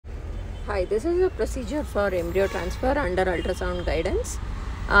Hi, this is a procedure for embryo transfer under ultrasound guidance.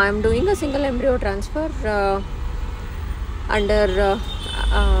 I am doing a single embryo transfer under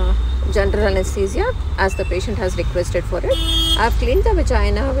general anesthesia as the patient has requested for it. I have cleaned the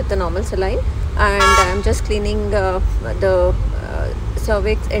vagina with the normal saline, and I am just cleaning the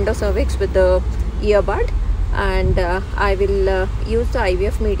cervix, endocervix with the earbud, and I will use the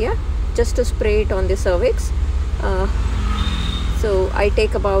IVF media just to spray it on the cervix. So I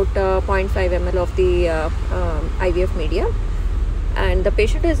take about 0.5 ml of the IVF media, and the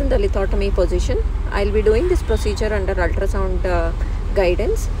patient is in the lithotomy position. I'll be doing this procedure under ultrasound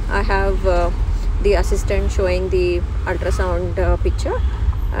guidance. I have the assistant showing the ultrasound picture,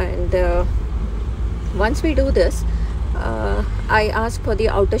 and once we do this, I ask for the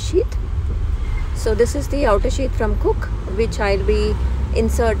outer sheath. So this is the outer sheath from Cook, which I'll be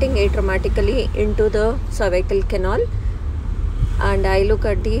inserting atraumatically into the cervical canal, and I look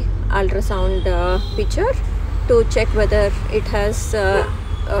at the ultrasound picture to check whether it has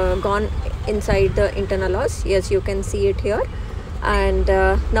gone inside the internal os. Yes, you can see it here. And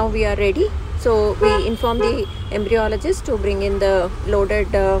now we are ready. So we inform the embryologist to bring in the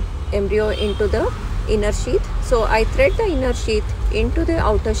loaded embryo into the inner sheath. So I thread the inner sheath into the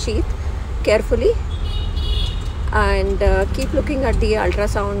outer sheath carefully, and keep looking at the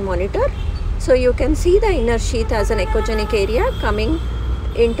ultrasound monitor. So you can see the inner sheath as an echogenic area coming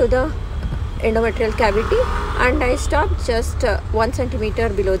into the endometrial cavity, and I stop just 1 centimeter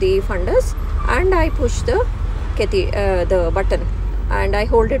below the fundus, and I push the button, and I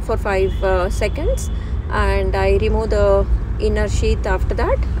hold it for 5 seconds, and I remove the inner sheath after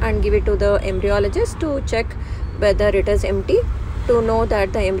that and give it to the embryologist to check whether it is empty, to know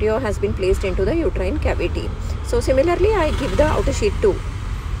that the embryo has been placed into the uterine cavity. So similarly, I give the outer sheath too.